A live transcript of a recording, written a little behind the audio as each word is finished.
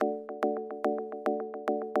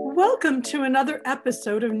Welcome to another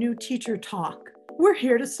episode of New Teacher Talk. We're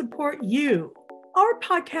here to support you. Our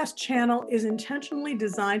podcast channel is intentionally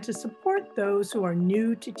designed to support those who are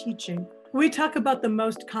new to teaching. We talk about the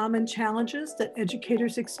most common challenges that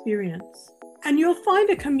educators experience. And you'll find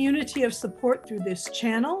a community of support through this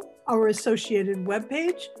channel, our associated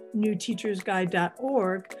webpage,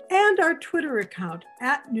 newteachersguide.org, and our Twitter account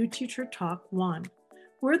 @NewTeacherTalk1.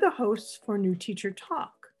 We're the hosts for New Teacher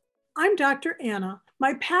Talk. I'm Dr. Anna.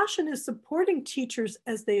 My passion is supporting teachers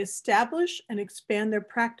as they establish and expand their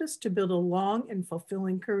practice to build a long and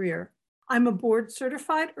fulfilling career. I'm a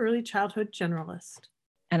board-certified early childhood generalist.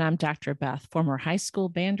 And I'm Dr. Beth, former high school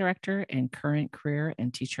band director and current career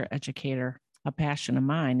and teacher educator. A passion of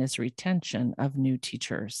mine is retention of new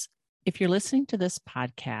teachers. If you're listening to this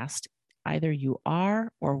podcast, either you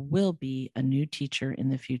are or will be a new teacher in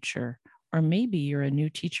the future, or maybe you're a new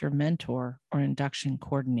teacher mentor or induction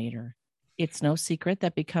coordinator. It's no secret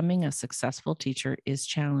that becoming a successful teacher is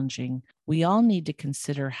challenging. We all need to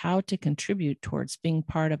consider how to contribute towards being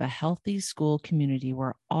part of a healthy school community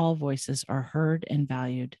where all voices are heard and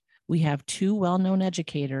valued. We have two well-known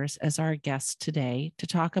educators as our guests today to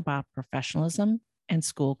talk about professionalism and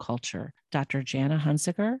school culture, Dr. Jana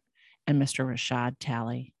Hunziker and Mr. Rashad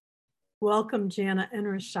Talley. Welcome, Jana and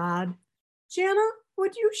Rashad. Jana,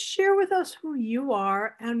 would you share with us who you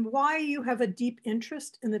are and why you have a deep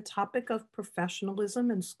interest in the topic of professionalism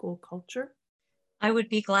and school culture? I would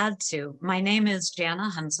be glad to. My name is Jana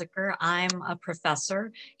Hunziker. I'm a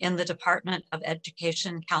professor in the Department of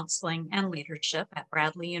Education, Counseling, and Leadership at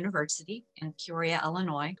Bradley University in Peoria,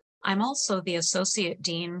 Illinois. I'm also the Associate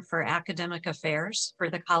Dean for Academic Affairs for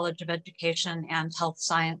the College of Education and Health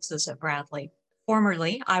Sciences at Bradley.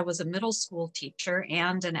 Formerly, I was a middle school teacher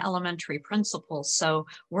and an elementary principal, so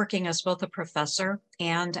working as both a professor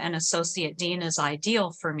and an associate dean is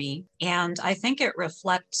ideal for me. And I think it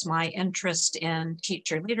reflects my interest in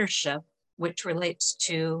teacher leadership, which relates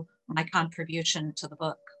to my contribution to the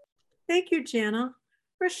book. Thank you, Jana.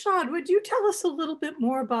 Rashad, would you tell us a little bit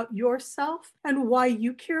more about yourself and why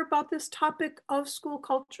you care about this topic of school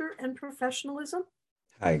culture and professionalism?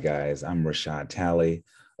 Hi, guys. I'm Rashad Talley,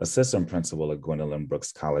 assistant principal at Gwendolyn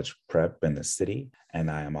Brooks College Prep in the city, and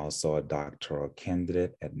I am also a doctoral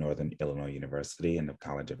candidate at Northern Illinois University in the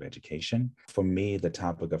College of Education. For me, the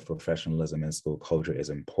topic of professionalism and school culture is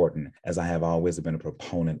important, as I have always been a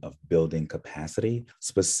proponent of building capacity,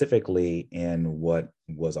 specifically in what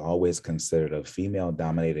was always considered a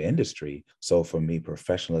female-dominated industry. So for me,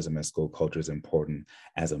 professionalism and school culture is important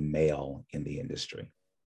as a male in the industry.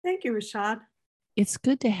 Thank you, Rashad. It's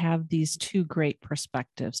good to have these two great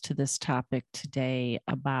perspectives to this topic today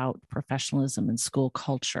about professionalism and school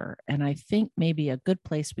culture. And I think maybe a good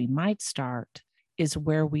place we might start is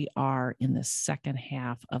where we are in the second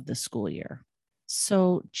half of the school year.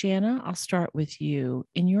 So, Jana, I'll start with you.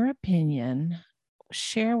 In your opinion,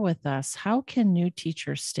 share with us, how can new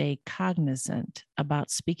teachers stay cognizant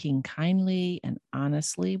about speaking kindly and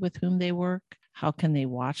honestly with whom they work? How can they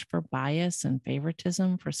watch for bias and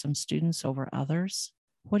favoritism for some students over others?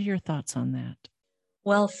 What are your thoughts on that?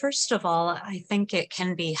 Well, first of all, I think it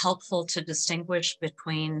can be helpful to distinguish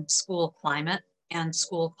between school climate and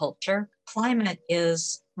school culture. Climate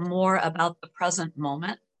is more about the present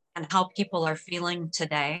moment and how people are feeling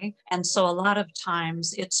today. And so a lot of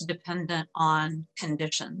times it's dependent on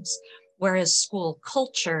conditions. Whereas school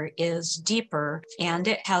culture is deeper and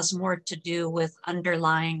it has more to do with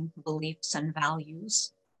underlying beliefs and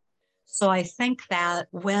values. So I think that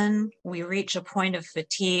when we reach a point of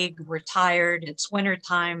fatigue, we're tired, it's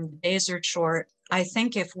wintertime, the days are short, I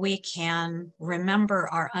think if we can remember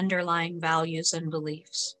our underlying values and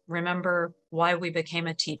beliefs, remember why we became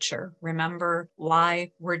a teacher, remember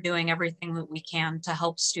why we're doing everything that we can to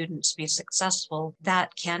help students be successful,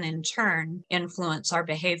 that can in turn influence our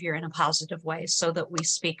behavior in a positive way so that we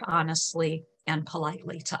speak honestly and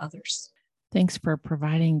politely to others. Thanks for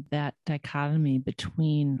providing that dichotomy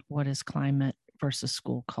between what is climate versus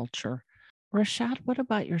school culture. Rashad, what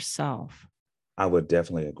about yourself? I would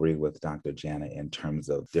definitely agree with Dr. Jana in terms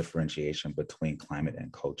of differentiation between climate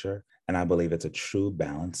and culture. And I believe it's a true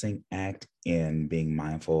balancing act in being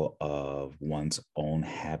mindful of one's own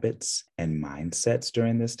habits and mindsets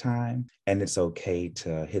during this time. And it's okay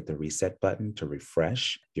to hit the reset button to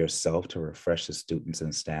refresh yourself, to refresh the students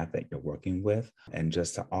and staff that you're working with, and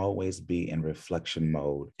just to always be in reflection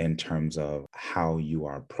mode in terms of how you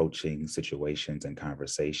are approaching situations and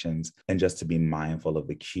conversations, and just to be mindful of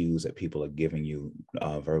the cues that people are giving you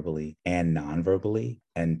verbally and non-verbally,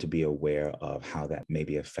 and to be aware of how that may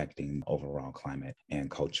be affecting overall climate and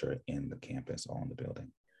culture in the campus or in the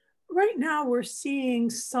building. Right now, we're seeing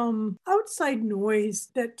some outside noise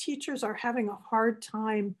that teachers are having a hard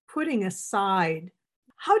time putting aside.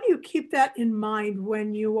 How do you keep that in mind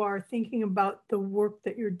when you are thinking about the work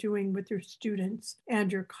that you're doing with your students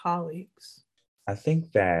and your colleagues? I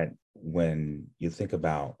think that when you think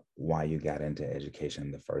about why you got into education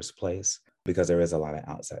in the first place, because there is a lot of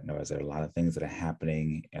outside noise, there are a lot of things that are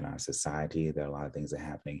happening in our society, there are a lot of things that are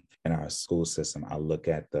happening in our school system. I look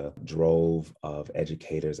at the drove of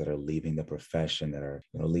educators that are leaving the profession, that are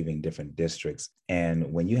leaving different districts.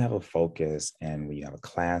 And when you have a focus and when you have a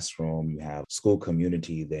classroom, you have school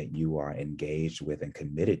community that you are engaged with and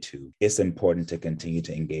committed to, it's important to continue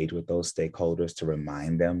to engage with those stakeholders, to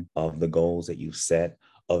remind them of the goals that you've set,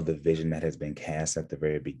 of the vision that has been cast at the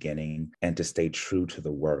very beginning, and to stay true to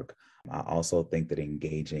the work. I also think that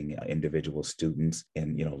engaging individual students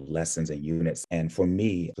in lessons and units, and for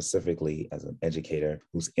me specifically as an educator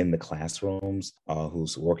who's in the classrooms,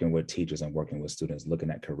 who's working with teachers and working with students, looking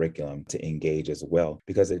at curriculum, to engage as well,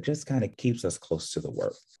 because it just kind of keeps us close to the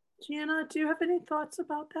work. Jana, do you have any thoughts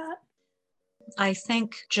about that? I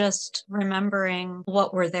think just remembering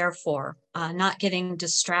what we're there for, not getting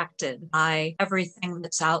distracted by everything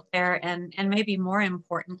that's out there, and maybe more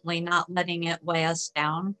importantly, not letting it weigh us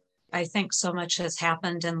down. I think so much has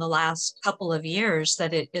happened in the last couple of years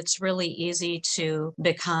that it's really easy to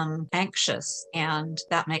become anxious, and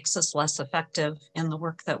that makes us less effective in the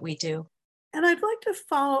work that we do. And I'd like to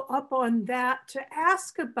follow up on that to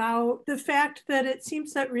ask about the fact that it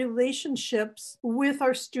seems that relationships with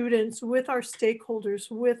our students, with our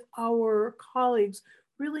stakeholders, with our colleagues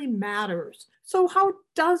really matters. So how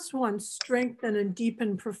does one strengthen and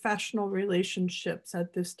deepen professional relationships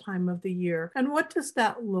at this time of the year? And what does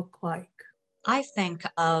that look like? I think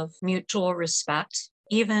of mutual respect,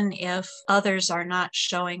 even if others are not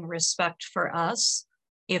showing respect for us.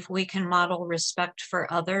 If we can model respect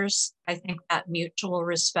for others, I think that mutual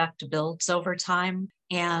respect builds over time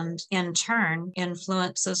and in turn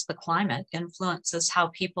influences the climate, influences how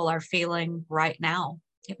people are feeling right now.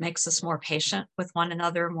 It makes us more patient with one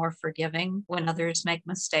another, more forgiving when others make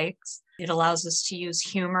mistakes. It allows us to use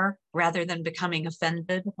humor rather than becoming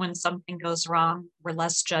offended when something goes wrong. We're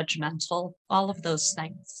less judgmental, all of those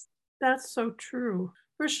things. That's so true.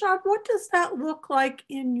 Rashad, what does that look like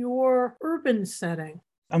in your urban setting?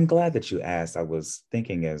 I'm glad that you asked. I was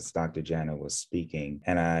thinking as Dr. Jana was speaking,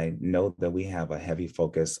 and I know that we have a heavy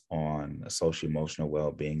focus on social emotional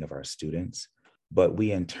well-being of our students, but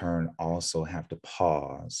we in turn also have to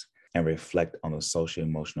pause and reflect on the social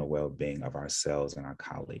emotional well-being of ourselves and our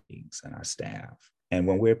colleagues and our staff. And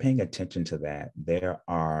when we're paying attention to that, there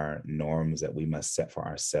are norms that we must set for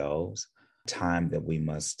ourselves, time that we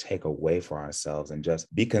must take away for ourselves, and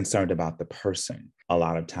just be concerned about the person. A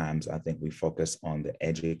lot of times I think we focus on the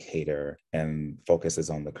educator and focuses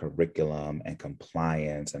on the curriculum and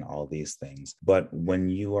compliance and all these things. But when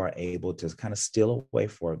you are able to kind of steal away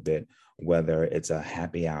for a bit, whether it's a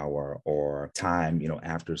happy hour or time,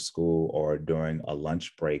 after school or during a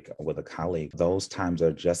lunch break with a colleague, those times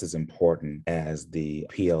are just as important as the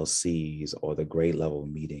PLCs or the grade level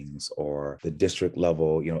meetings or the district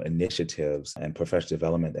level, initiatives and professional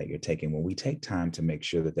development that you're taking. When we take time to make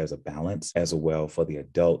sure that there's a balance as well for the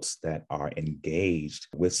adults that are engaged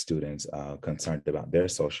with students concerned about their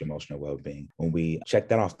social emotional well-being, when we check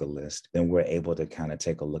that off the list, then we're able to kind of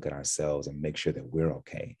take a look at ourselves and make sure that we're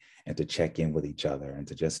okay, and to check in with each other and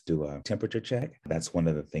to just do a temperature check. That's one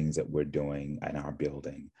of the things that we're doing in our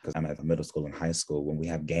building. Because I'm at the middle school and high school, when we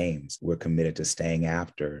have games, we're committed to staying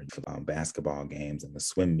after basketball games and the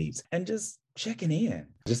swim meets and just checking in.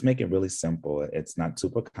 Just make it really simple. It's not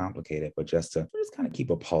super complicated, but just kind of keep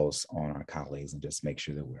a pulse on our colleagues and just make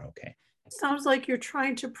sure that we're okay. Sounds like you're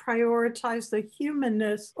trying to prioritize the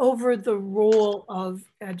humanness over the role of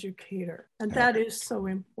educator. And that is so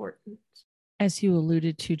important. As you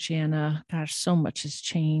alluded to, Jana, gosh, so much has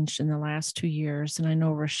changed in the last 2 years. And I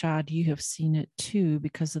know, Rashad, you have seen it too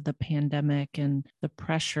because of the pandemic and the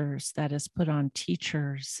pressures that is put on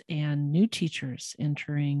teachers and new teachers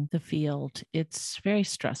entering the field. It's very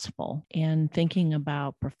stressful. And thinking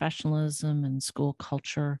about professionalism and school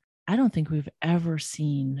culture, I don't think we've ever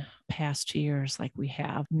seen past 2 years like we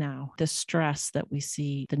have now. The stress that we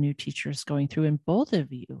see the new teachers going through, and both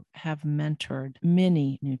of you have mentored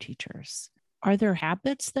many new teachers. Are there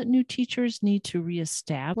habits that new teachers need to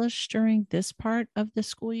reestablish during this part of the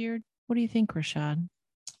school year? What do you think, Rashad?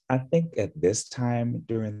 I think at this time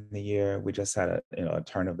during the year, we just had a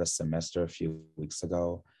turn of the semester a few weeks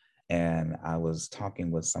ago. And I was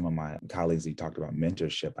talking with some of my colleagues who talked about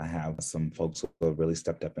mentorship. I have some folks who have really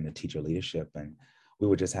stepped up into teacher leadership. And we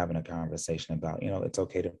were just having a conversation about, it's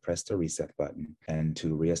okay to press the reset button and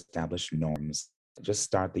to reestablish norms. Just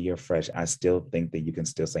start the year fresh. I still think that you can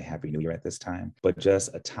still say Happy New Year at this time, but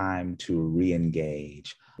just a time to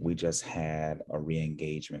re-engage. We just had a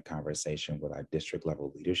re-engagement conversation with our district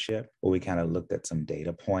level leadership where we kind of looked at some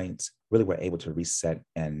data points. Really, we're able to reset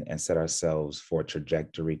and set ourselves for a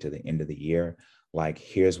trajectory to the end of the year. Like,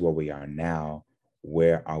 here's where we are now.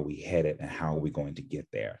 Where are we headed and how are we going to get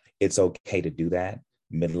there? It's okay to do that.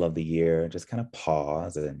 Middle of the year, just kind of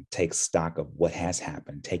pause and take stock of what has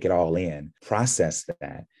happened, take it all in, process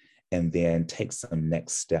that, and then take some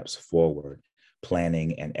next steps forward,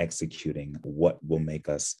 planning and executing what will make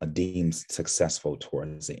us deemed successful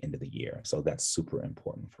towards the end of the year. So that's super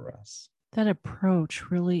important for us. That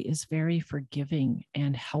approach really is very forgiving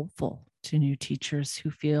and helpful to new teachers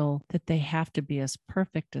who feel that they have to be as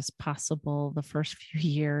perfect as possible the first few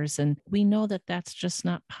years. And we know that that's just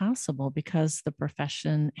not possible because the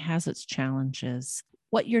profession has its challenges.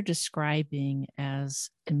 What you're describing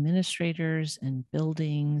as administrators and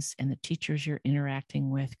buildings and the teachers you're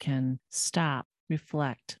interacting with can stop,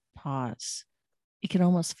 reflect, pause. It can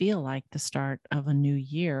almost feel like the start of a new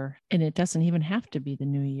year, and it doesn't even have to be the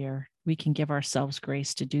new year. We can give ourselves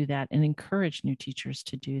grace to do that and encourage new teachers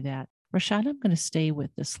to do that. Rashad, I'm going to stay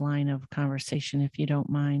with this line of conversation, if you don't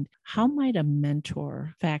mind. How might a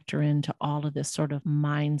mentor factor into all of this sort of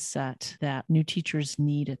mindset that new teachers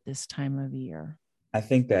need at this time of year? I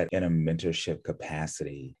think that in a mentorship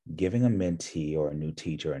capacity, giving a mentee or a new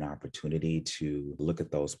teacher an opportunity to look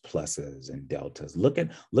at those pluses and deltas, look at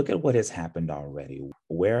what has happened already.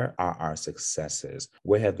 Where are our successes?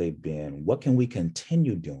 Where have they been? What can we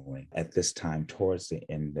continue doing at this time towards the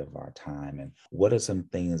end of our time? And what are some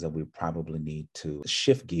things that we probably need to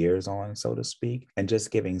shift gears on, so to speak, and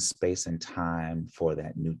just giving space and time for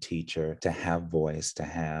that new teacher to have voice, to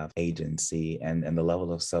have agency, and the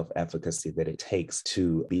level of self-efficacy that it takes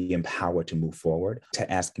to be empowered to move forward,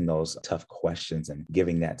 to asking those tough questions and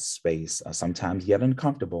giving that space, sometimes yet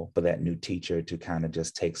uncomfortable, for that new teacher to kind of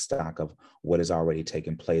just take stock of what has already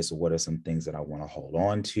taken place. What are some things that I want to hold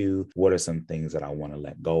on to? What are some things that I want to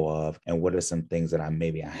let go of? And what are some things that I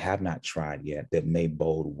have not tried yet that may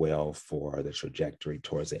bode well for the trajectory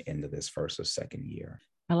towards the end of this first or second year?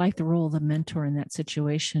 I like the role of the mentor in that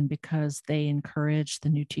situation because they encourage the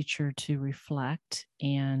new teacher to reflect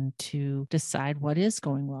and to decide what is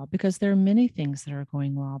going well, because there are many things that are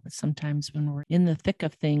going well, but sometimes when we're in the thick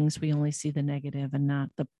of things, we only see the negative and not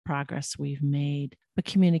the progress we've made. But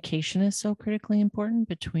communication is so critically important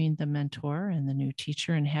between the mentor and the new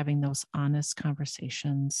teacher, and having those honest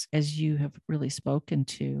conversations, as you have really spoken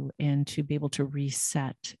to, and to be able to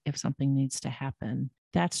reset if something needs to happen.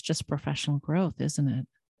 That's just professional growth, isn't it?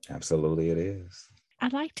 Absolutely, it is.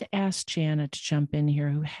 I'd like to ask Jana to jump in here,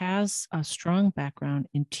 who has a strong background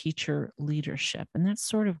in teacher leadership, and that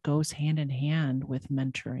sort of goes hand in hand with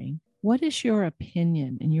mentoring. What is your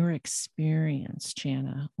opinion and your experience,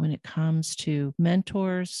 Jana, when it comes to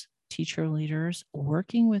mentors, teacher leaders,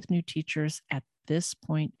 working with new teachers at this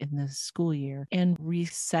point in the school year and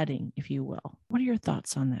resetting, if you will? What are your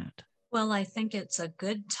thoughts on that? Well, I think it's a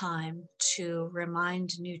good time to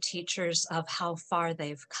remind new teachers of how far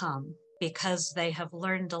they've come, because they have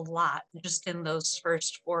learned a lot just in those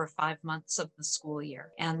first 4 or 5 months of the school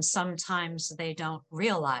year. And sometimes they don't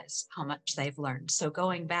realize how much they've learned. So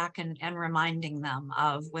going back and reminding them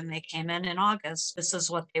of when they came in August, this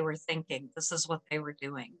is what they were thinking, this is what they were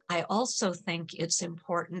doing. I also think it's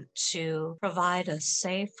important to provide a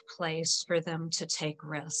safe place for them to take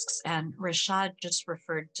risks. And Rashad just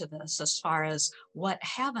referred to this as far as, what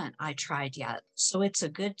haven't I tried yet? So it's a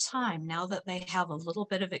good time, now that they have a little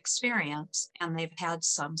bit of experience and they've had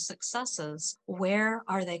some successes, where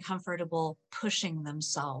are they comfortable pushing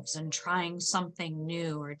themselves and trying something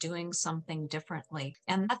new or doing something differently?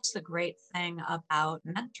 And that's the great thing about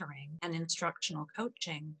mentoring and instructional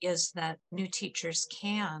coaching, is that new teachers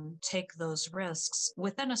can take those risks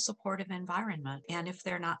within a supportive environment. And if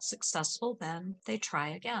they're not successful, then they try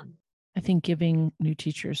again. I think giving new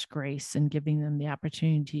teachers grace and giving them the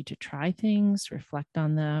opportunity to try things, reflect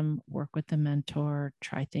on them, work with the mentor,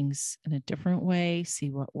 try things in a different way, see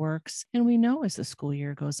what works. And we know as the school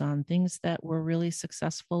year goes on, things that were really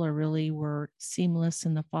successful or really were seamless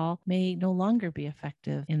in the fall may no longer be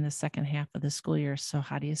effective in the second half of the school year. So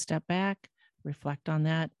how do you step back, reflect on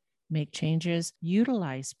that, make changes,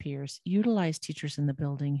 utilize peers, utilize teachers in the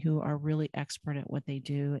building who are really expert at what they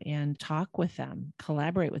do, and talk with them,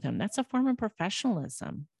 collaborate with them. That's a form of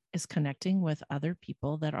professionalism. is connecting with other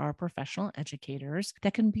people that are professional educators.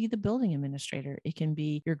 That can be the building administrator. It can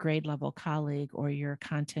be your grade level colleague or your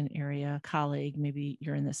content area colleague. Maybe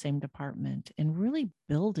you're in the same department, and really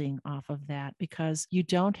building off of that, because you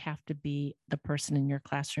don't have to be the person in your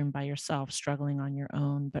classroom by yourself struggling on your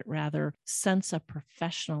own, but rather sense of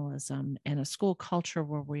professionalism and a school culture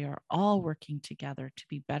where we are all working together to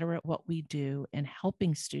be better at what we do and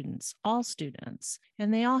helping students, all students.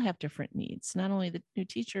 And they all have different needs, not only the new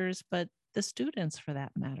teachers, but the students for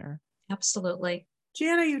that matter. Absolutely.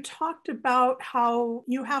 Jana, you talked about how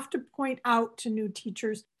you have to point out to new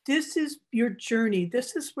teachers, this is your journey.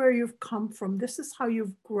 This is where you've come from. This is how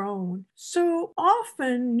you've grown. So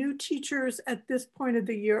often new teachers at this point of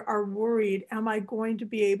the year are worried, am I going to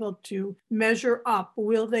be able to measure up?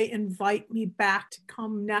 Will they invite me back to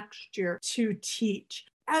come next year to teach?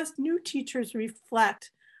 As new teachers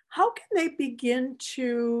reflect, how can they begin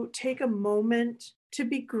to take a moment to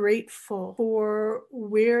be grateful for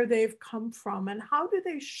where they've come from? And how do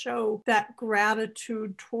they show that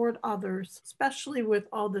gratitude toward others, especially with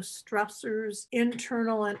all the stressors,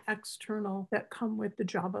 internal and external, that come with the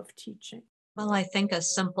job of teaching? Well, I think a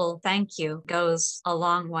simple thank you goes a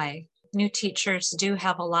long way. New teachers do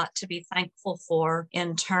have a lot to be thankful for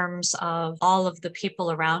in terms of all of the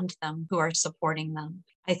people around them who are supporting them.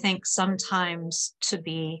 I think sometimes to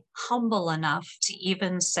be humble enough to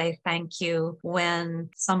even say thank you when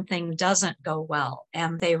something doesn't go well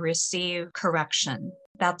and they receive correction.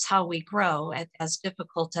 That's how we grow, as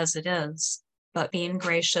difficult as it is. But being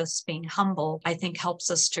gracious, being humble, I think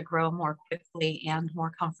helps us to grow more quickly and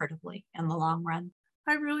more comfortably in the long run.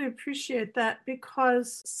 I really appreciate that,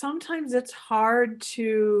 because sometimes it's hard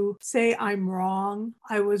to say I'm wrong,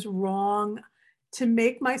 I was wrong, to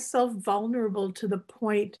make myself vulnerable to the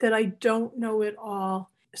point that I don't know it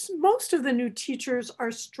all. Most of the new teachers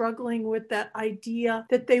are struggling with that idea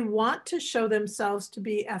that they want to show themselves to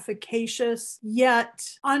be efficacious, yet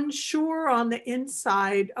unsure on the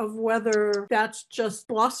inside of whether that's just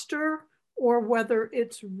bluster or whether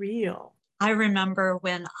it's real. I remember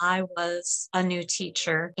when I was a new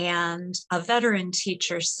teacher and a veteran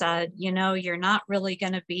teacher said, you're not really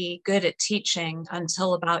going to be good at teaching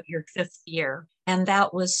until about your 5th year. And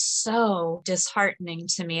that was so disheartening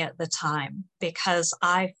to me at the time, because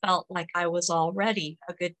I felt like I was already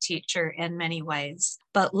a good teacher in many ways.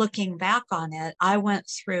 But looking back on it, I went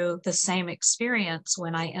through the same experience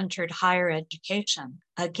when I entered higher education.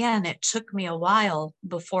 Again, it took me a while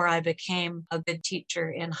before I became a good teacher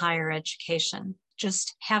in higher education.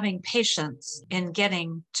 Just having patience in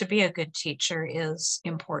getting to be a good teacher is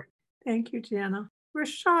important. Thank you, Jana.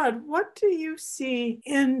 Rashad, what do you see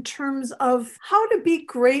in terms of how to be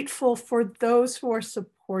grateful for those who are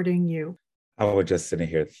supporting you? I was just sitting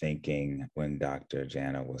here thinking when Dr.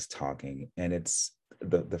 Jana was talking, and it's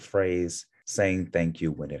the phrase saying thank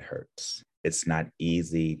you when it hurts. It's not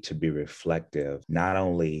easy to be reflective, not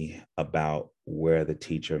only about where the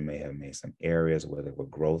teacher may have made some areas, where there were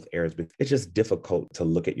growth areas, but it's just difficult to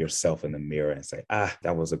look at yourself in the mirror and say,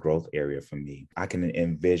 that was a growth area for me. I can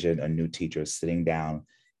envision a new teacher sitting down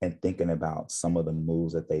and thinking about some of the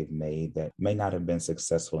moves that they've made that may not have been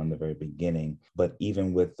successful in the very beginning, but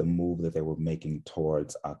even with the move that they were making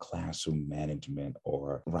towards classroom management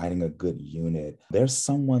or writing a good unit, there's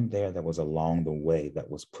someone there that was along the way that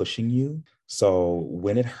was pushing you. So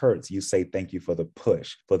when it hurts, you say thank you for the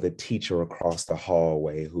push, for the teacher across the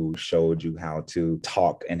hallway who showed you how to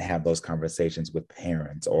talk and have those conversations with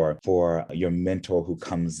parents, or for your mentor who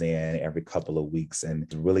comes in every couple of weeks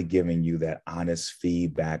and really giving you that honest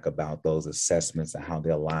feedback about those assessments and how they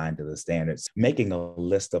align to the standards, making a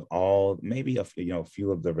list of all, maybe a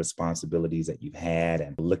few of the responsibilities that you've had,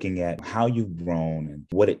 and looking at how you've grown and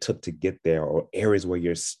what it took to get there, or areas where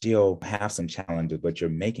you're still have some challenges, but you're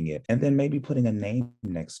making it. And then maybe putting a name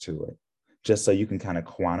next to it, just so you can kind of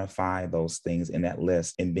quantify those things in that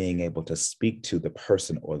list, and being able to speak to the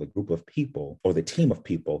person or the group of people or the team of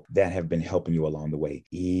people that have been helping you along the way,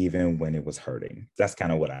 even when it was hurting. That's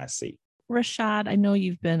kind of what I see. Rashad, I know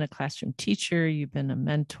you've been a classroom teacher, you've been a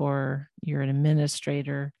mentor, you're an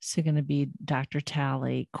administrator, so going to be Dr.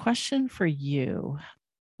 Talley. Question for you.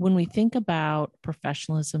 When we think about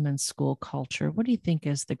professionalism and school culture, what do you think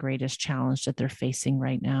is the greatest challenge that they're facing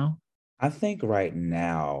right now? I think right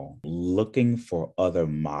now, looking for other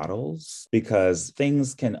models because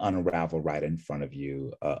things can unravel right in front of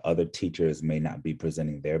you. Other teachers may not be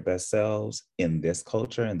presenting their best selves in this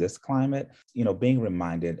culture, in this climate. Being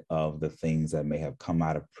reminded of the things that may have come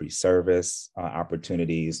out of pre-service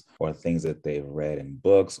opportunities or things that they've read in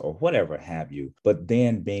books or whatever have you. But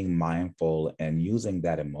then being mindful and using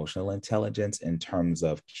that emotional intelligence in terms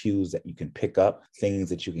of cues that you can pick up, things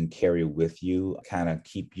that you can carry with you, kind of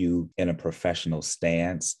keep you in a professional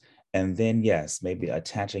stance. And then, yes, maybe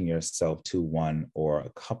attaching yourself to one or a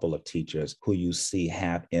couple of teachers who you see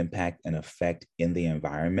have impact and effect in the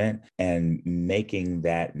environment and making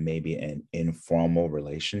that maybe an informal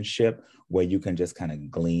relationship where you can just kind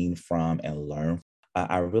of glean from and learn.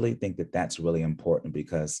 I really think that that's really important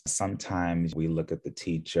because sometimes we look at the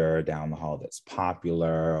teacher down the hall that's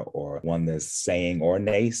popular or one that's saying or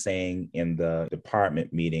naysaying in the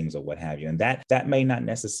department meetings or what have you. And that may not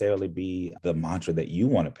necessarily be the mantra that you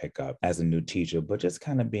want to pick up as a new teacher, but just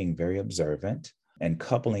kind of being very observant and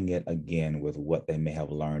coupling it again with what they may have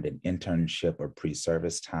learned in internship or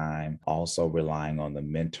pre-service time, also relying on the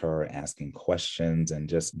mentor, asking questions, and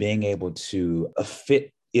just being able to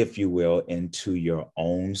fit, if you will, into your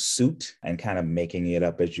own suit and kind of making it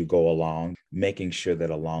up as you go along, making sure that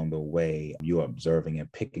along the way you're observing and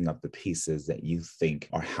picking up the pieces that you think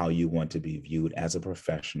are how you want to be viewed as a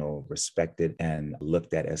professional, respected, and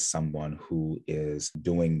looked at as someone who is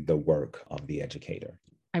doing the work of the educator.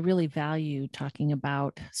 I really value talking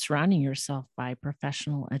about surrounding yourself by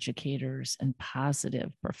professional educators and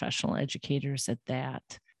positive professional educators at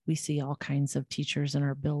that. We see all kinds of teachers in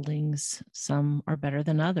our buildings. Some are better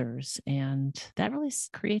than others. And that really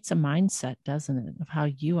creates a mindset, doesn't it, of how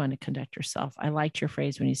you want to conduct yourself. I liked your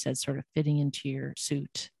phrase when you said sort of fitting into your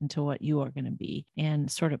suit, into what you are going to be, and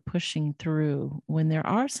sort of pushing through when there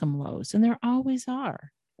are some lows, and there always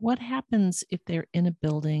are. What happens if they're in a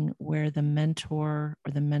building where the mentor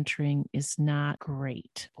or the mentoring is not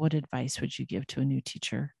great? What advice would you give to a new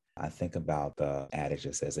teacher? I think about the adage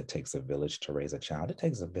that says it takes a village to raise a child. It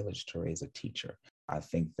takes a village to raise a teacher. I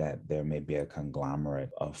think that there may be a conglomerate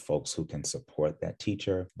of folks who can support that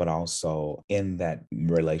teacher, but also in that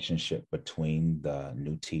relationship between the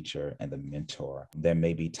new teacher and the mentor, there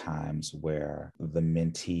may be times where the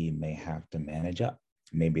mentee may have to manage up.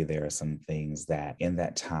 Maybe there are some things that in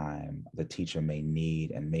that time the teacher may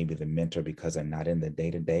need, and maybe the mentor, because they're not in the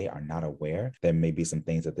day-to-day, are not aware. There may be some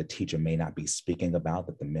things that the teacher may not be speaking about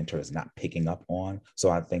that the mentor is not picking up on. So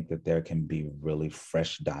I think that there can be really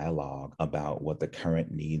fresh dialogue about what the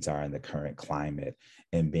current needs are in the current climate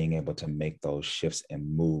and being able to make those shifts and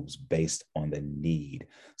moves based on the need.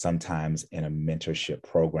 Sometimes in a mentorship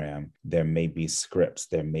program, there may be scripts,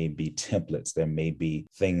 there may be templates, there may be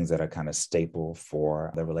things that are kind of staple for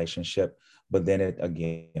the relationship, but then it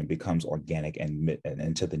again becomes organic and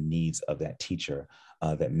into the needs of that teacher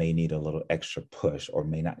that may need a little extra push or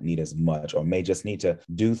may not need as much or may just need to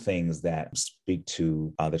do things that speak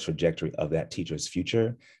to the trajectory of that teacher's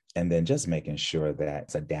future. And then just making sure that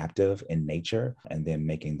it's adaptive in nature and then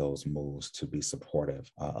making those moves to be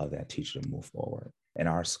supportive of that teacher to move forward. In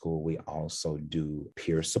our school, we also do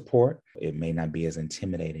peer support. It may not be as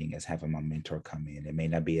intimidating as having my mentor come in. It may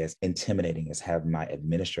not be as intimidating as having my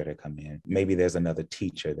administrator come in. Maybe there's another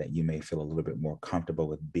teacher that you may feel a little bit more comfortable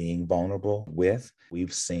with being vulnerable with.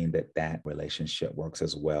 We've seen that relationship works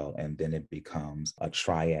as well. And then it becomes a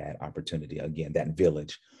triad opportunity. Again, that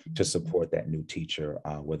village to support that new teacher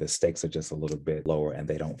where the stakes are just a little bit lower and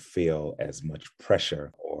they don't feel as much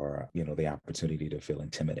pressure or, the opportunity to feel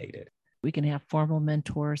intimidated. We can have formal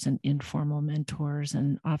mentors and informal mentors,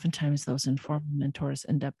 and oftentimes those informal mentors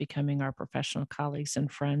end up becoming our professional colleagues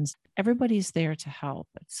and friends. Everybody's there to help,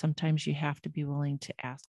 but sometimes you have to be willing to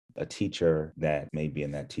ask. A teacher that may be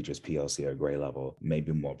in that teacher's PLC or grade level may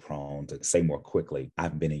be more prone to say more quickly,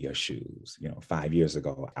 I've been in your shoes. 5 years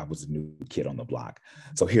ago, I was a new kid on the block.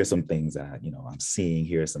 So here's some things that, I'm seeing.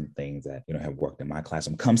 Here are some things that, have worked in my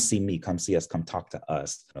classroom. Come see me, come see us, come talk to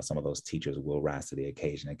us. Some of those teachers will rise to the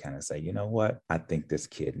occasion and kind of say, you know what, I think this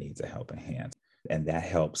kid needs a helping hand. And that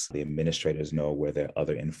helps the administrators know where their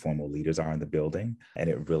other informal leaders are in the building. And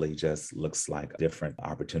it really just looks like a different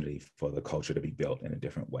opportunity for the culture to be built in a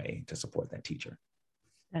different way to support that teacher.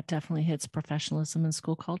 That definitely hits professionalism and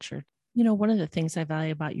school culture. One of the things I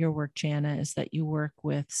value about your work, Jana, is that you work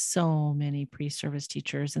with so many pre-service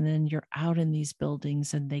teachers, and then you're out in these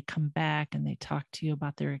buildings and they come back and they talk to you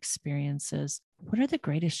about their experiences. What are the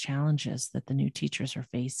greatest challenges that the new teachers are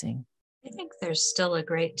facing? I think there's still a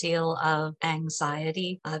great deal of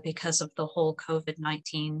anxiety because of the whole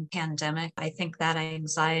COVID-19 pandemic. I think that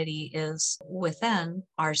anxiety is within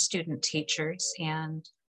our student teachers, and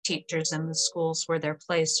teachers in the schools where they're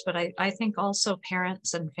placed, but I think also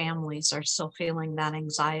parents and families are still feeling that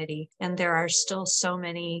anxiety. And there are still so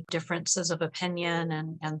many differences of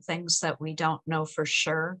opinion and things that we don't know for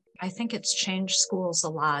sure. I think it's changed schools a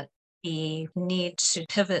lot. The need to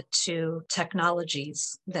pivot to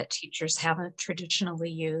technologies that teachers haven't traditionally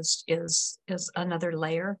used is another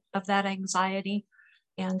layer of that anxiety.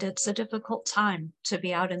 And it's a difficult time to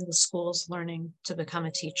be out in the schools learning to become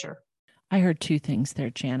a teacher. I heard two things there,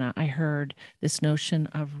 Jana. I heard this notion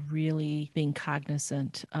of really being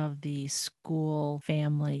cognizant of the school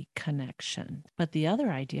family connection. But the other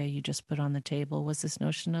idea you just put on the table was this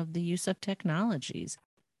notion of the use of technologies.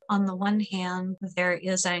 On the one hand, there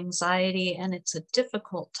is anxiety and it's a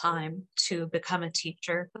difficult time to become a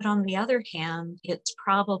teacher. But on the other hand, it's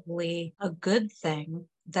probably a good thing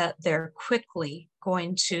that they're quickly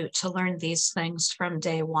going to learn these things from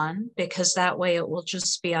day one, because that way it will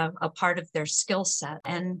just be a part of their skill set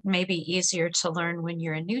and maybe easier to learn when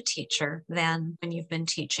you're a new teacher than when you've been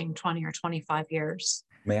teaching 20 or 25 years.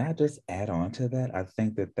 May I just add on to that? I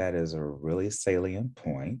think that that is a really salient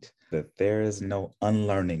point, that there is no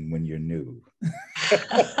unlearning when you're new.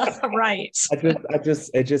 Right.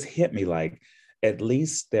 It just hit me like, at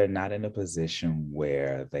least they're not in a position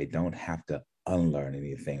where they don't have to unlearn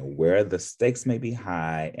anything, where the stakes may be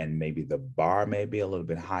high and maybe the bar may be a little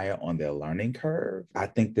bit higher on their learning curve. I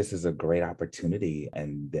think this is a great opportunity,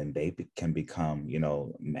 and then they can become,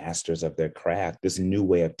 masters of their craft, this new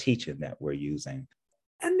way of teaching that we're using.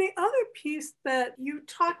 And the other piece that you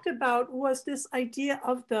talked about was this idea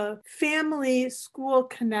of the family school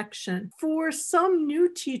connection. For some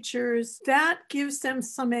new teachers, that gives them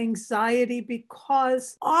some anxiety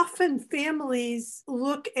because often families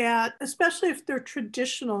look at, especially if they're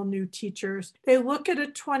traditional new teachers, they look at a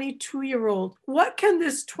 22-year-old. What can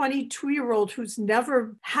this 22-year-old who's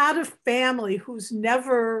never had a family, who's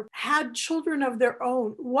never had children of their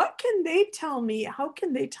own, what can they tell me? How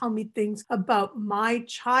can they tell me things about my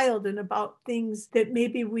child and about things that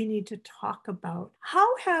maybe we need to talk about?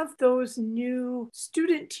 How have those new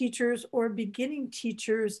student teachers or beginning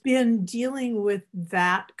teachers been dealing with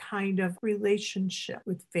that kind of relationship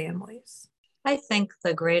with families? I think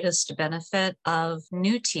the greatest benefit of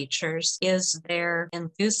new teachers is their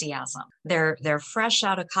enthusiasm. They're fresh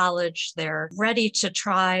out of college, they're ready to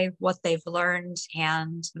try what they've learned,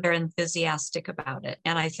 and they're enthusiastic about it.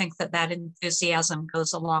 And I think that enthusiasm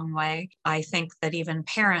goes a long way. I think that even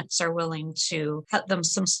parents are willing to cut them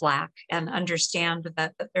some slack and understand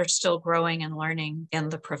that they're still growing and learning in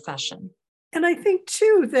the profession. And I think,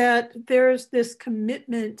 too, that there's this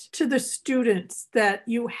commitment to the students that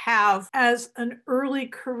you have as an early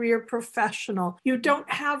career professional. You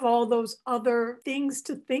don't have all those other things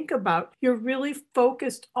to think about. You're really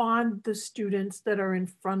focused on the students that are in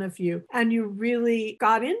front of you. And you really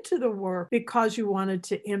got into the work because you wanted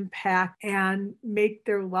to impact and make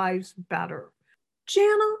their lives better.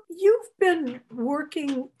 Jana, you've been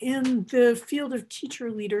working in the field of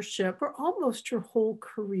teacher leadership for almost your whole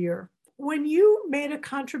career. When you made a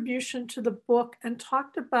contribution to the book and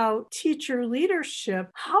talked about teacher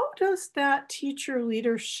leadership, how does that teacher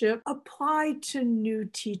leadership apply to new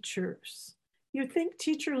teachers? You think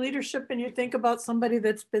teacher leadership and you think about somebody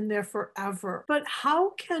that's been there forever, but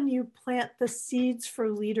how can you plant the seeds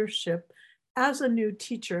for leadership as a new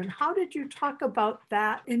teacher? And how did you talk about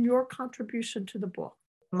that in your contribution to the book?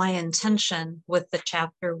 My intention with the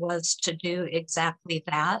chapter was to do exactly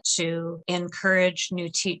that, to encourage new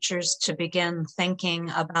teachers to begin thinking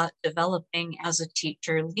about developing as a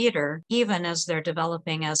teacher leader, even as they're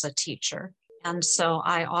developing as a teacher. And so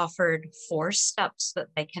I offered 4 steps that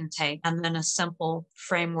they can take, and then a simple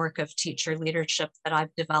framework of teacher leadership that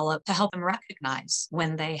I've developed to help them recognize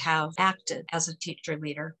when they have acted as a teacher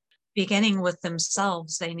leader. Beginning with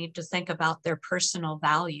themselves, they need to think about their personal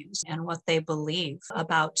values and what they believe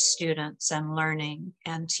about students and learning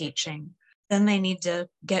and teaching. Then they need to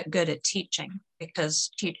get good at teaching, because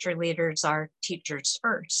teacher leaders are teachers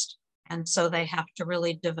first. And so they have to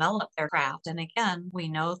really develop their craft. And again, we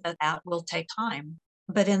know that will take time.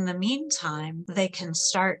 But in the meantime, they can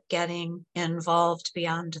start getting involved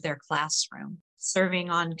beyond their classroom, serving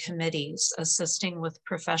on committees, assisting with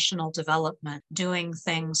professional development, doing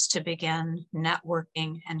things to begin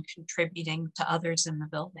networking and contributing to others in the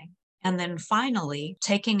building. And then finally,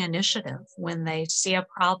 taking initiative when they see a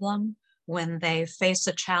problem, when they face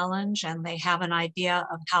a challenge and they have an idea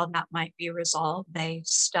of how that might be resolved, they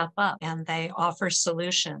step up and they offer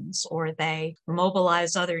solutions, or they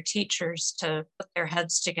mobilize other teachers to put their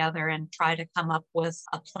heads together and try to come up with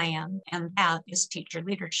a plan. And that is teacher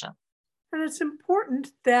leadership. And it's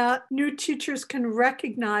important that new teachers can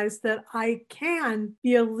recognize that I can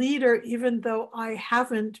be a leader even though I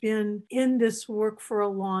haven't been in this work for a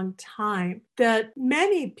long time. That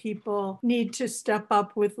many people need to step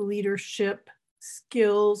up with leadership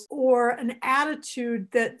skills or an attitude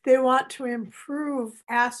that they want to improve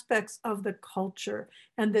aspects of the culture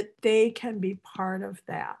and that they can be part of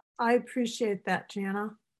that. I appreciate that,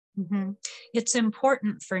 Jana. Mhm. It's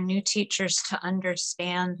important for new teachers to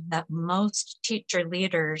understand that most teacher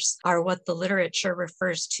leaders are what the literature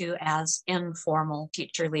refers to as informal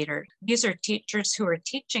teacher leaders. These are teachers who are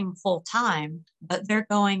teaching full time, but they're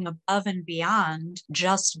going above and beyond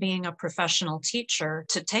just being a professional teacher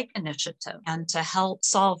to take initiative and to help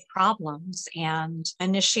solve problems and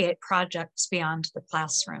initiate projects beyond the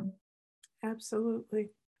classroom. Absolutely.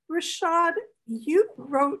 Rashad, you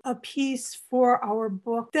wrote a piece for our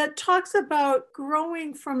book that talks about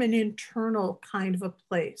growing from an internal kind of a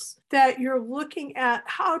place, that you're looking at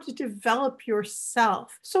how to develop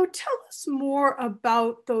yourself. So tell us more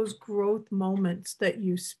about those growth moments that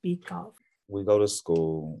you speak of. We go to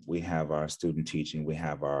school, we have our student teaching, we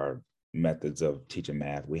have our methods of teaching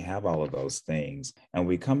math, we have all of those things. And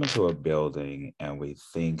we come into a building and we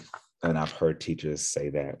think, and I've heard teachers say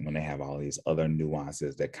that when they have all these other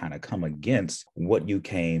nuances that kind of come against what you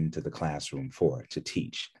came to the classroom for, to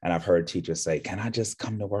teach. And I've heard teachers say, can I just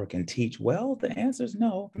come to work and teach? Well, the answer is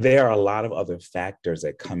no. There are a lot of other factors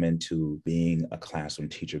that come into being a classroom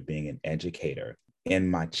teacher, being an educator. In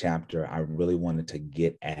my chapter, I really wanted to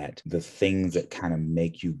get at the things that kind of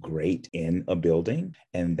make you great in a building,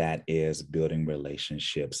 and that is building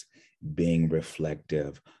relationships, being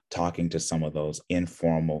reflective, talking to some of those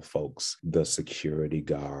informal folks, the security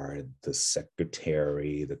guard, the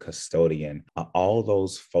secretary, the custodian, all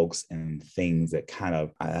those folks and things that kind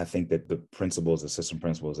of, I think that the principals, assistant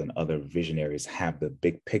principals, and other visionaries have the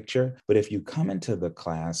big picture. But if you come into the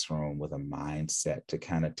classroom with a mindset to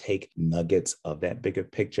kind of take nuggets of that bigger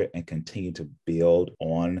picture and continue to build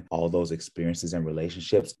on all those experiences and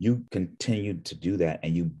relationships, you continue to do that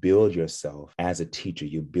and you build yourself as a teacher,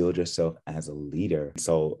 you build yourself as a leader.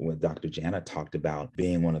 So when Dr. Jana talked about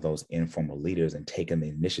being one of those informal leaders and taking the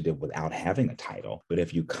initiative without having a title, but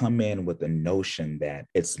if you come in with the notion that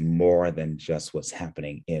it's more than just what's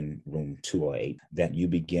happening in room 208, that you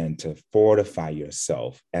begin to fortify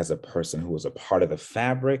yourself as a person who is a part of the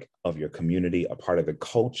fabric of your community, a part of the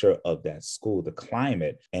culture of that school, the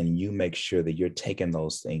climate, and you make sure that you're taking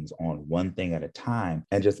those things on one thing at a time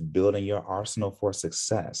and just building your arsenal for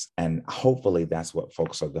success. And hopefully that's what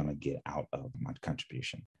folks are going to get out of my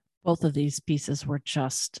contribution. Both of these pieces were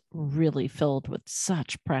just really filled with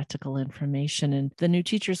such practical information. And the New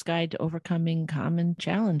Teacher's Guide to Overcoming Common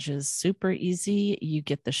Challenges, super easy. You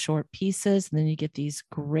get the short pieces, and then you get these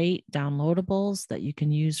great downloadables that you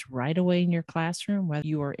can use right away in your classroom, whether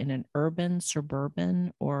you are in an urban,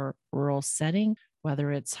 suburban, or rural setting,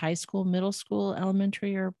 whether it's high school, middle school,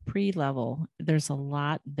 elementary, or pre-level. There's a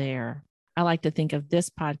lot there. I like to think of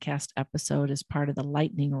this podcast episode as part of the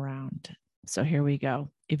lightning round. So here we go.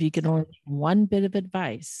 If you could only give one bit of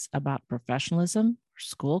advice about professionalism or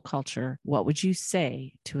school culture, what would you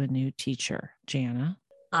say to a new teacher, Jana?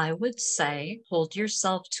 I would say hold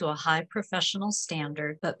yourself to a high professional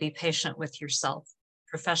standard, but be patient with yourself.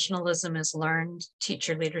 Professionalism is learned,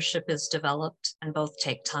 teacher leadership is developed, and both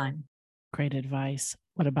take time. Great advice.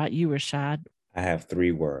 What about you, Rashad? I have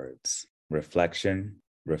 3 words: reflection,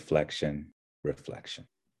 reflection, reflection.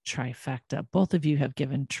 Trifecta. Both of you have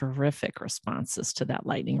given terrific responses to that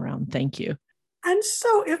lightning round. Thank you. And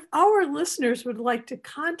so if our listeners would like to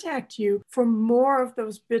contact you for more of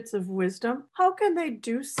those bits of wisdom, how can they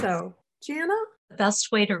do so? Jana? The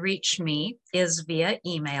best way to reach me is via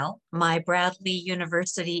email. My Bradley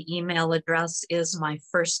University email address is my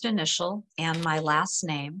first initial and my last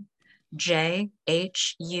name,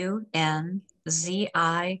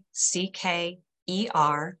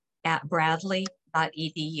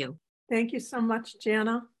 JHUNZICKER@bradley.edu. Thank you so much,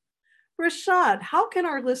 Jana. Rashad, how can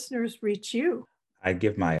our listeners reach you? I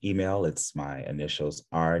give my email, it's my initials,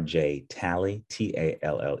 rjtalley,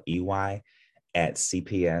 Talley,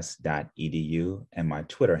 @cps.edu. And my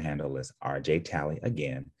Twitter handle is rjtalley,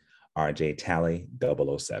 again,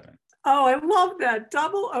 rjtalley007. Oh, I love that,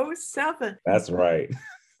 007. That's right.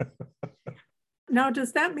 Now,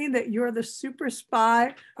 does that mean that you're the super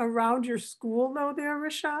spy around your school, though, there,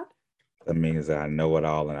 Rashad? That means that I know it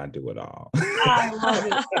all and I do it all. I love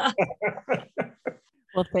it.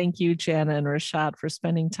 Well, thank you, Jana and Rashad, for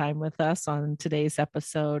spending time with us on today's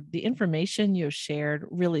episode. The information you've shared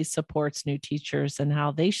really supports new teachers and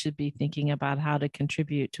how they should be thinking about how to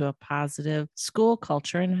contribute to a positive school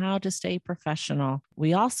culture and how to stay professional.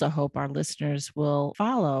 We also hope our listeners will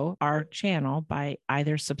follow our channel by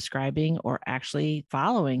either subscribing or actually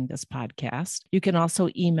following this podcast. You can also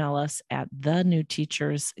email us at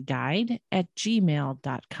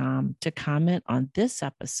thenewteachersguide@gmail.com to comment on this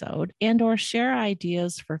episode and or share ideas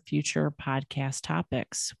for future podcast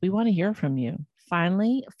topics. We want to hear from you.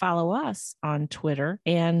 Finally, follow us on Twitter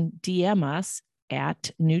and DM us at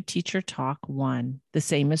New Teacher Talk 1. The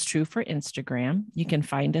same is true for Instagram. You can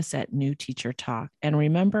find us at New Teacher Talk. And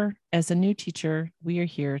remember, as a new teacher, we are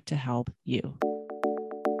here to help you.